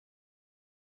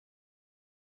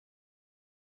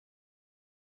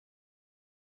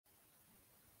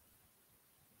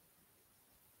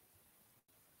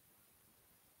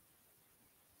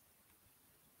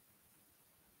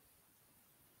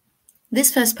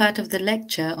This first part of the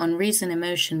lecture on reason,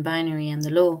 emotion, binary, and the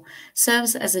law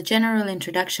serves as a general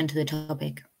introduction to the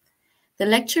topic. The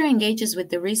lecture engages with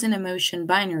the reason-emotion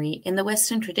binary in the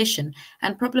Western tradition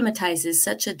and problematizes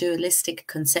such a dualistic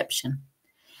conception.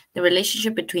 The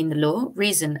relationship between the law,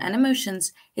 reason, and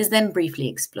emotions is then briefly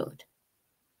explored.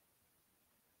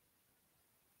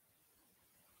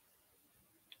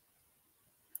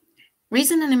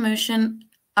 Reason and emotion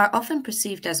are often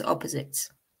perceived as opposites.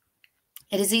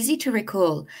 It is easy to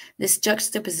recall this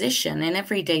juxtaposition in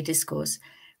everyday discourse.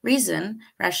 Reason,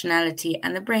 rationality,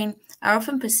 and the brain are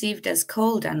often perceived as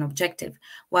cold and objective,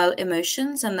 while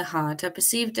emotions and the heart are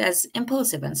perceived as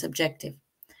impulsive and subjective.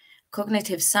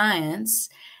 Cognitive science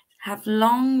have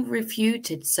long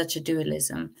refuted such a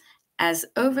dualism as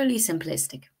overly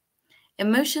simplistic.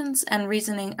 Emotions and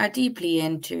reasoning are deeply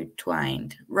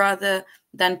intertwined, rather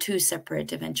than two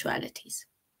separate eventualities.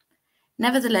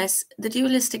 Nevertheless, the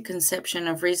dualistic conception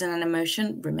of reason and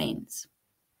emotion remains.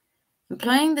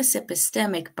 Employing this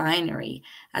epistemic binary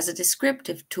as a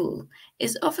descriptive tool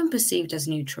is often perceived as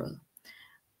neutral.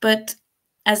 But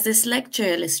as this lecture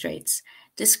illustrates,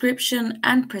 description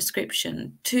and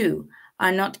prescription, too,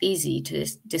 are not easy to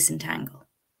disentangle.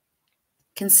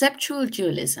 Conceptual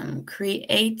dualism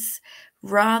creates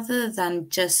rather than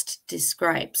just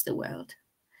describes the world.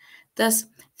 Thus,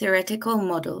 theoretical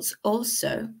models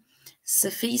also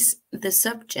suffice the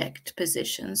subject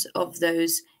positions of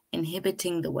those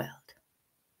inhibiting the world.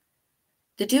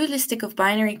 The dualistic of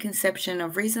binary conception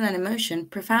of reason and emotion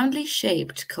profoundly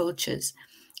shaped cultures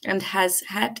and has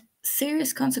had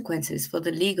serious consequences for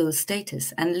the legal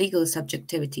status and legal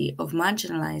subjectivity of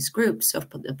marginalized groups of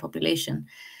the population,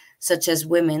 such as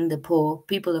women, the poor,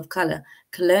 people of color,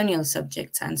 colonial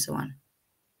subjects, and so on.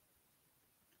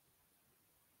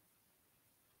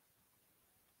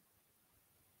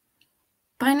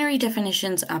 Binary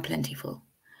definitions are plentiful.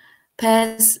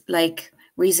 Pairs like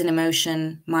reason,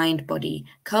 emotion, mind, body,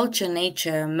 culture,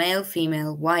 nature, male,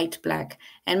 female, white, black,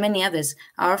 and many others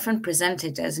are often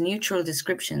presented as neutral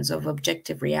descriptions of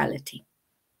objective reality.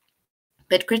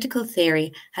 But critical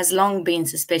theory has long been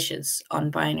suspicious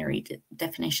on binary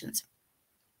definitions.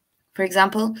 For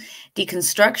example,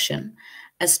 deconstruction,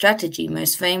 a strategy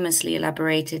most famously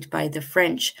elaborated by the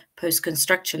French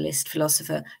post-constructuralist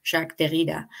philosopher Jacques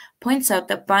Derrida, points out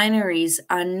that binaries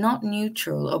are not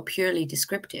neutral or purely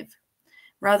descriptive.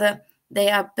 Rather,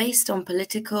 they are based on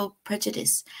political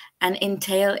prejudice and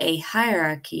entail a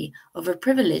hierarchy of a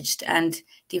privileged and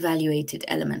devaluated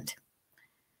element.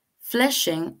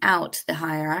 Fleshing out the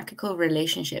hierarchical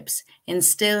relationships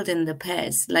instilled in the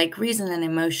pairs, like reason and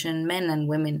emotion, men and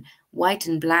women, white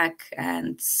and black,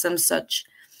 and some such,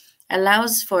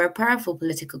 allows for a powerful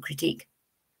political critique.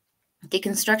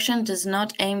 Deconstruction does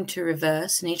not aim to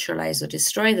reverse, neutralize, or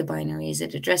destroy the binaries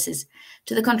it addresses.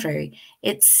 To the contrary,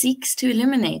 it seeks to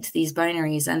eliminate these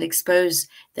binaries and expose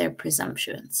their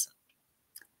presumptions.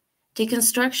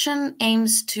 Deconstruction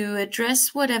aims to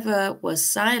address whatever was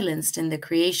silenced in the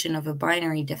creation of a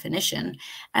binary definition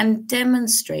and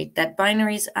demonstrate that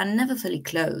binaries are never fully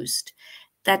closed.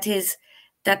 That is,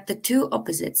 that the two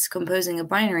opposites composing a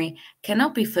binary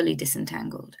cannot be fully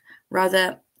disentangled.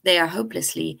 Rather, they are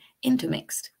hopelessly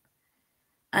intermixed.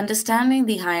 Understanding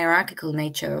the hierarchical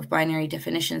nature of binary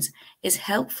definitions is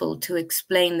helpful to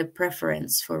explain the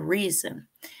preference for reason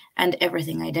and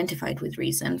everything identified with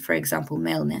reason, for example,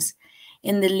 maleness,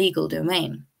 in the legal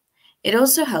domain. It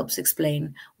also helps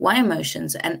explain why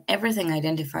emotions and everything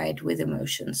identified with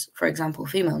emotions, for example,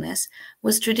 femaleness,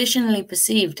 was traditionally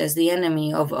perceived as the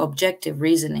enemy of objective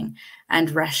reasoning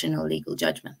and rational legal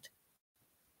judgment.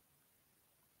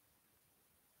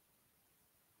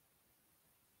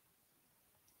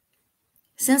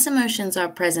 Since emotions are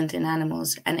present in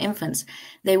animals and infants,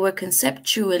 they were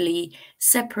conceptually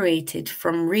separated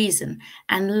from reason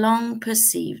and long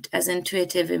perceived as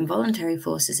intuitive involuntary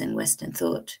forces in Western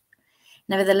thought.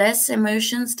 Nevertheless,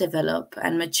 emotions develop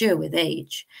and mature with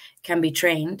age, can be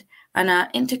trained, and are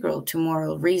integral to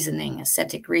moral reasoning,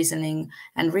 aesthetic reasoning,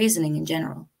 and reasoning in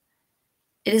general.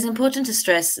 It is important to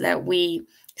stress that we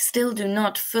still do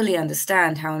not fully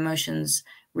understand how emotions,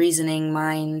 reasoning,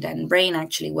 mind, and brain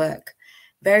actually work.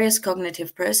 Various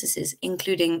cognitive processes,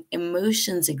 including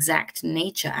emotions' exact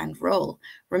nature and role,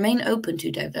 remain open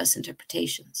to diverse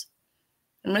interpretations.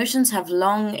 Emotions have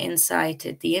long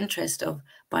incited the interest of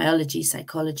biology,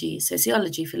 psychology,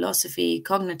 sociology, philosophy,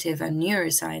 cognitive and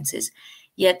neurosciences,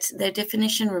 yet their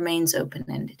definition remains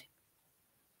open-ended.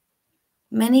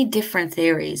 Many different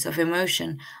theories of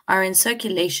emotion are in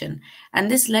circulation,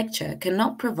 and this lecture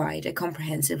cannot provide a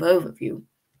comprehensive overview.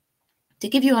 To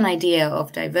give you an idea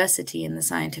of diversity in the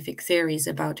scientific theories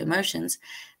about emotions,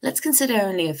 let's consider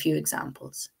only a few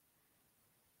examples.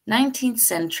 19th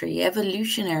century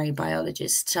evolutionary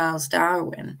biologist Charles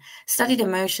Darwin studied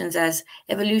emotions as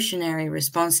evolutionary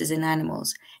responses in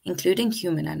animals, including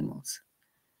human animals.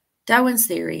 Darwin's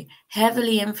theory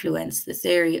heavily influenced the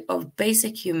theory of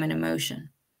basic human emotion.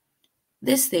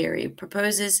 This theory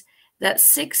proposes that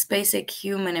 6 basic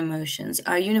human emotions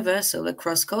are universal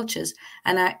across cultures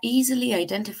and are easily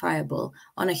identifiable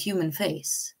on a human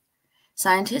face.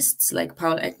 Scientists like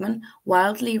Paul Ekman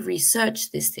wildly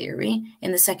researched this theory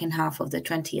in the second half of the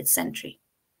 20th century.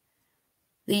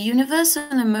 The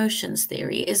universal emotions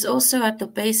theory is also at the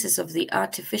basis of the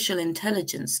artificial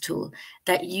intelligence tool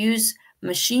that use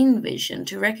machine vision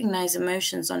to recognize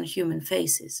emotions on human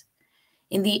faces.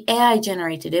 In the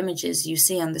AI-generated images you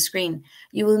see on the screen,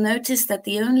 you will notice that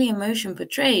the only emotion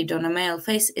portrayed on a male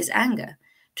face is anger,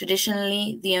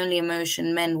 traditionally the only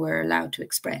emotion men were allowed to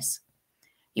express.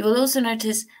 You will also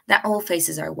notice that all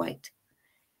faces are white.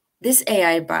 This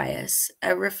AI bias,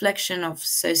 a reflection of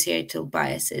societal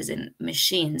biases in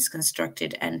machines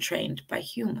constructed and trained by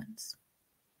humans.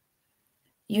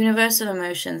 Universal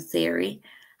emotion theory,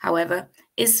 however,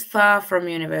 is far from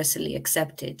universally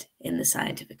accepted in the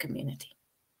scientific community.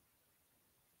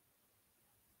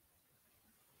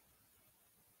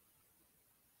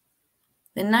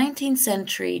 The 19th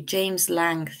century James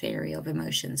Lange theory of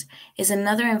emotions is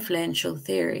another influential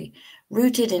theory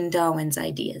rooted in Darwin's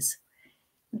ideas.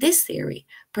 This theory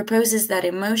proposes that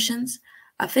emotions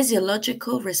are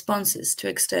physiological responses to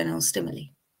external stimuli.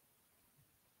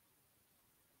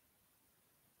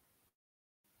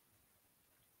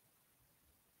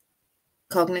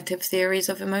 Cognitive theories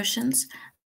of emotions,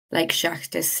 like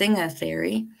Schachter's-Singer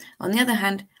theory, on the other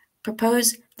hand,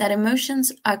 propose that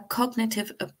emotions are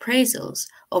cognitive appraisals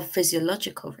of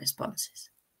physiological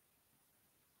responses.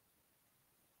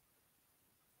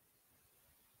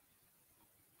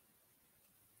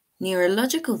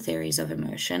 Neurological theories of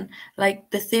emotion, like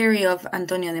the theory of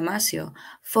Antonio Damasio,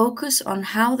 focus on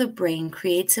how the brain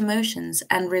creates emotions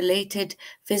and related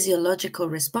physiological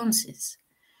responses.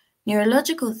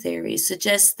 Neurological theories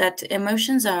suggest that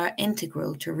emotions are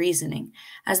integral to reasoning,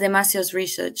 as Damasio's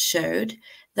research showed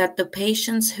that the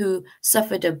patients who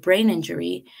suffered a brain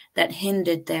injury that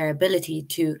hindered their ability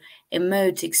to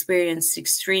emote experienced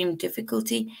extreme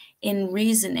difficulty in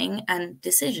reasoning and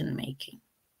decision-making.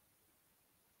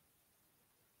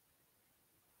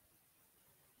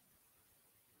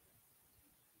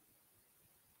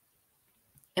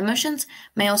 Emotions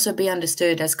may also be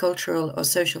understood as cultural or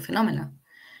social phenomena.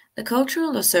 The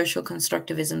cultural or social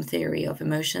constructivism theory of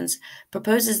emotions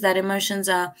proposes that emotions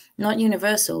are not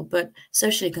universal but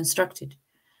socially constructed.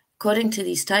 According to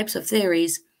these types of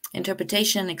theories,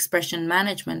 interpretation, expression,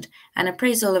 management, and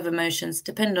appraisal of emotions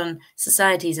depend on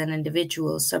societies and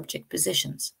individual subject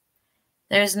positions.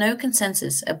 There is no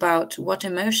consensus about what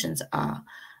emotions are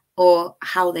or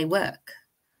how they work.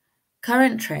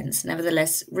 Current trends,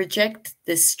 nevertheless, reject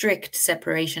this strict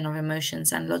separation of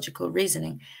emotions and logical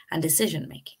reasoning and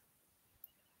decision-making.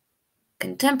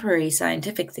 Contemporary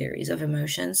scientific theories of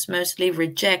emotions mostly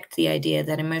reject the idea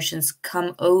that emotions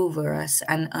come over us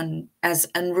as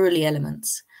unruly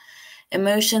elements.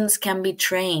 Emotions can be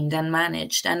trained and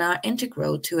managed and are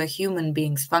integral to a human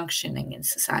being's functioning in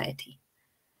society.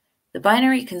 The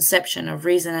binary conception of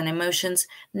reason and emotions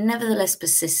nevertheless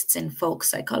persists in folk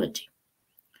psychology.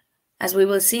 As we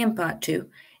will see in part 2,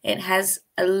 it has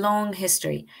a long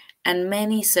history and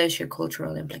many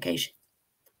sociocultural implications.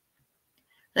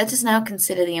 Let us now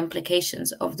consider the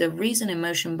implications of the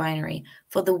reason-emotion binary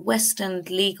for the Western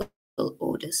legal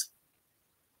orders.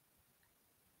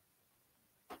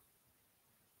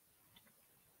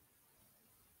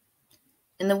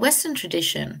 In the Western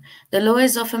tradition, the law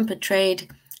is often portrayed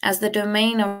as the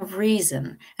domain of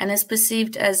reason and is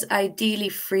perceived as ideally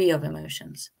free of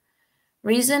emotions.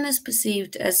 Reason is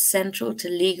perceived as central to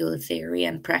legal theory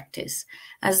and practice,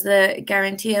 as the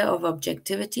guarantor of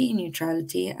objectivity,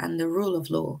 neutrality, and the rule of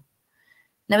law.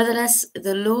 Nevertheless,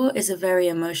 the law is a very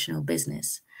emotional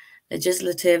business.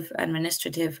 Legislative,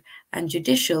 administrative, and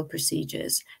judicial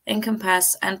procedures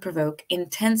encompass and provoke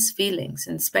intense feelings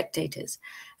in spectators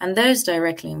and those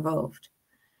directly involved.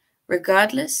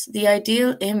 Regardless, the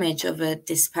ideal image of a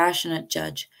dispassionate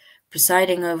judge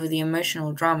presiding over the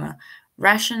emotional drama,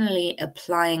 rationally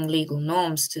applying legal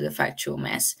norms to the factual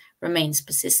mess, remains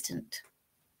persistent.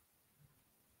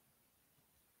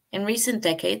 In recent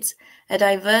decades, a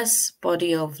diverse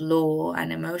body of law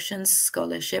and emotions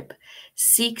scholarship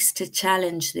seeks to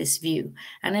challenge this view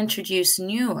and introduce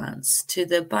nuance to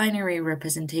the binary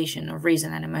representation of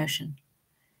reason and emotion.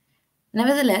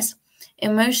 Nevertheless,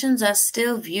 emotions are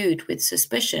still viewed with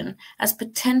suspicion as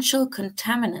potential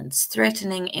contaminants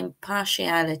threatening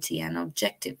impartiality and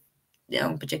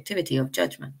objectivity of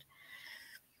judgment.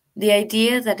 The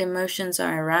idea that emotions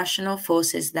are irrational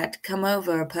forces that come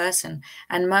over a person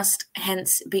and must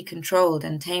hence be controlled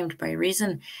and tamed by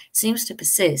reason seems to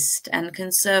persist and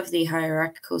conserve the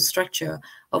hierarchical structure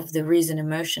of the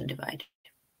reason-emotion divide.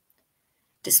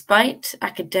 Despite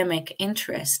academic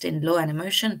interest in law and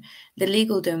emotion, the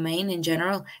legal domain in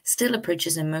general still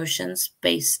approaches emotions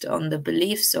based on the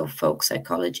beliefs of folk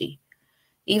psychology,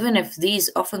 even if these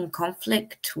often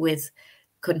conflict with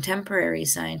contemporary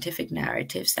scientific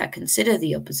narratives that consider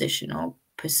the oppositional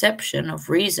perception of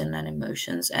reason and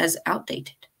emotions as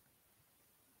outdated.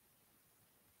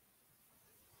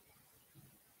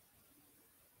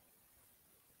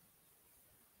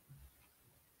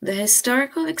 The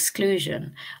historical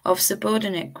exclusion of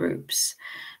subordinate groups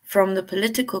from the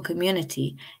political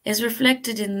community is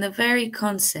reflected in the very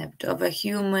concept of a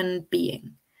human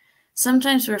being,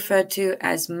 sometimes referred to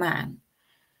as man,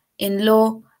 in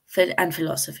law and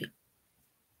philosophy.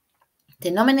 The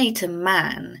denominator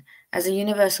man as a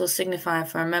universal signifier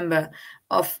for a member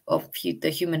of the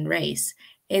human race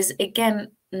is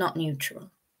again not neutral.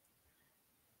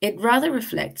 It rather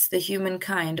reflects the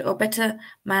humankind, or better,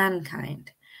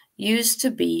 mankind, used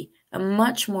to be a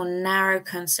much more narrow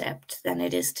concept than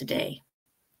it is today.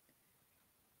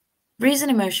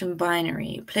 Reason-emotion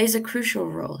binary plays a crucial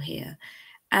role here,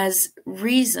 as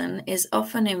reason is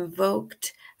often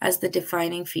invoked as the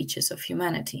defining features of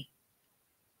humanity.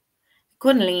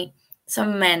 Accordingly,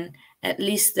 some men, at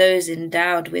least those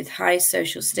endowed with high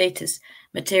social status,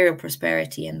 material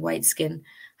prosperity, and white skin,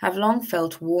 have long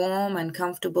felt warm and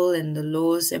comfortable in the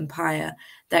law's empire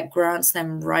that grants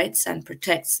them rights and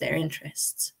protects their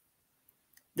interests.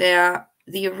 They are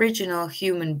the original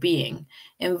human being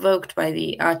invoked by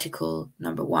the Article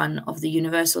Number 1 of the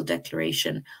Universal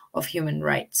Declaration of Human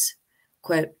Rights.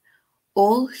 Quote,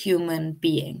 "All human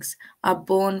beings are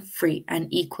born free and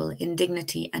equal in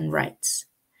dignity and rights.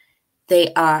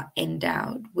 They are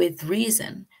endowed with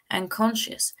reason and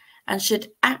conscience and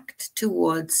should act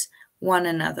towards one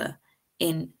another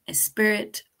in a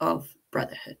spirit of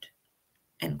brotherhood."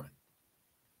 End quote.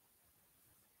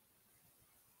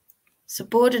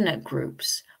 Subordinate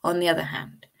groups, on the other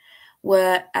hand,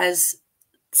 were, as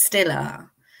still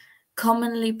are,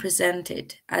 commonly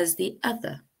presented as the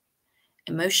other,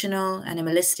 emotional,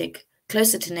 animalistic,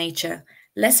 closer to nature,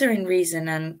 lesser in reason,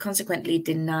 and consequently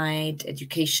denied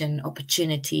education,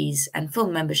 opportunities, and full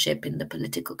membership in the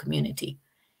political community.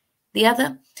 The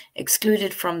other,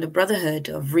 excluded from the brotherhood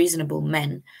of reasonable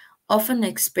men, often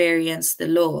experienced the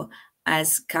law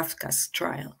as Kafka's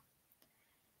trial.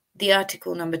 The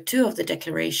Article Number 2 of the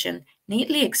Declaration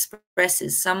neatly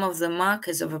expresses some of the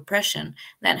markers of oppression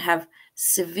that have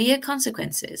severe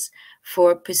consequences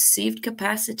for perceived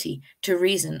capacity to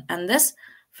reason and thus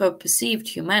for perceived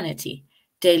humanity,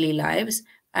 daily lives,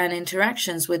 and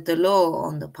interactions with the law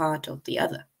on the part of the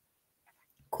other.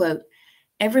 Quote,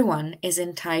 "Everyone is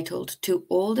entitled to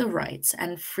all the rights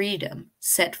and freedom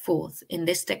set forth in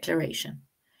this declaration,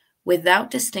 without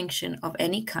distinction of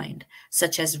any kind,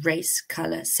 such as race,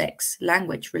 color, sex,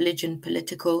 language, religion,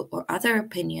 political or other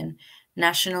opinion,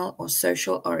 national or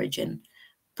social origin,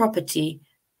 property,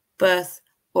 birth,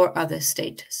 or other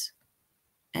status."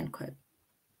 End quote.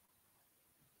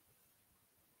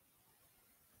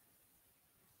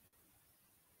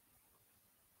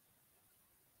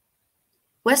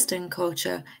 Western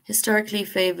culture historically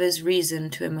favors reason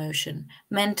to emotion,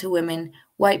 men to women,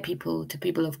 white people to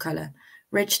people of color,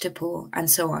 rich to poor, and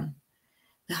so on.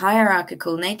 The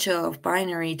hierarchical nature of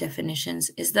binary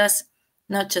definitions is thus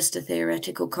not just a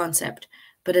theoretical concept,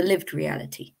 but a lived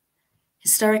reality.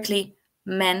 Historically,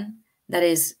 men, that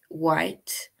is,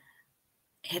 white,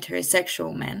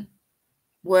 heterosexual men,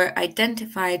 were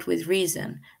identified with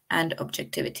reason and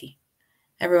objectivity.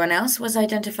 Everyone else was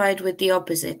identified with the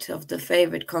opposite of the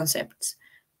favored concepts.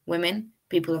 Women,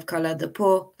 people of color, the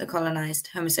poor, the colonized,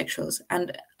 homosexuals,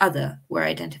 and other were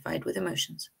identified with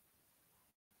emotions.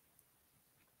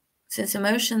 Since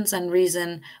emotions and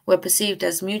reason were perceived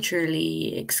as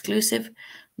mutually exclusive,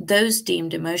 those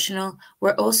deemed emotional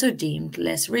were also deemed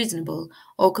less reasonable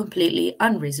or completely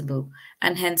unreasonable,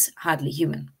 and hence hardly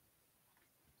human.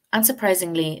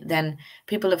 Unsurprisingly, then,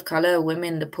 people of color,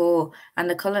 women, the poor, and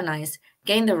the colonized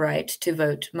gained the right to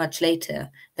vote much later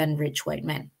than rich white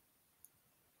men.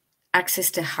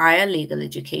 Access to higher legal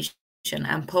education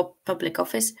and public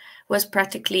office was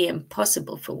practically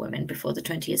impossible for women before the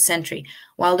 20th century,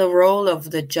 while the role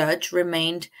of the judge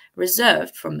remained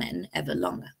reserved for men ever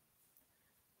longer.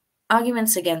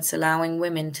 Arguments against allowing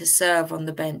women to serve on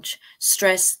the bench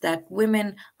stress that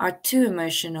women are too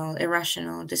emotional,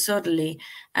 irrational, disorderly,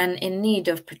 and in need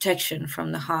of protection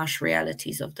from the harsh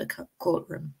realities of the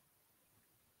courtroom.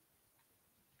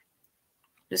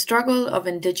 The struggle of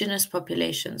indigenous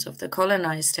populations of the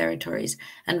colonized territories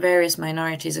and various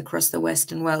minorities across the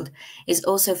Western world is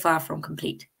also far from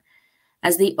complete,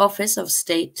 as the office of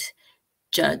state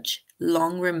judge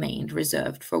long remained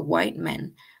reserved for white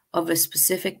men of a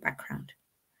specific background.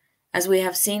 As we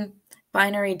have seen,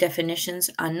 binary definitions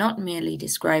are not merely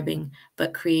describing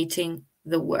but creating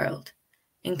the world,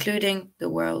 including the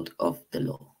world of the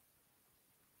law.